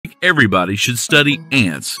Everybody should study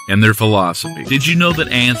ants and their philosophy. Did you know that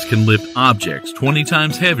ants can lift objects 20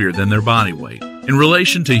 times heavier than their body weight? In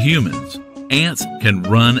relation to humans, ants can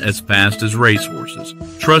run as fast as racehorses.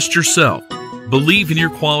 Trust yourself. Believe in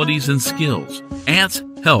your qualities and skills. Ants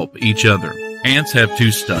help each other. Ants have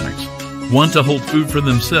two stomachs, one to hold food for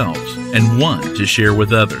themselves and one to share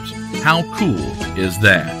with others. How cool is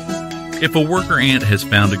that? If a worker ant has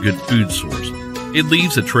found a good food source, it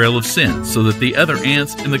leaves a trail of scent so that the other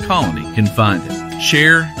ants in the colony can find it.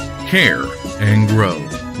 Share, care, and grow.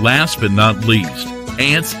 Last but not least,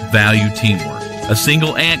 ants value teamwork. A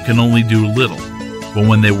single ant can only do little, but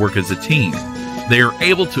when they work as a team, they are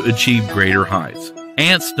able to achieve greater heights.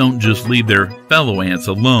 Ants don't just leave their fellow ants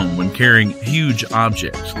alone when carrying huge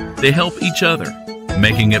objects. They help each other,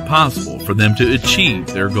 making it possible for them to achieve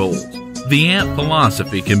their goals. The ant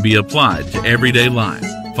philosophy can be applied to everyday life.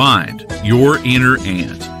 Find your inner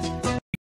ant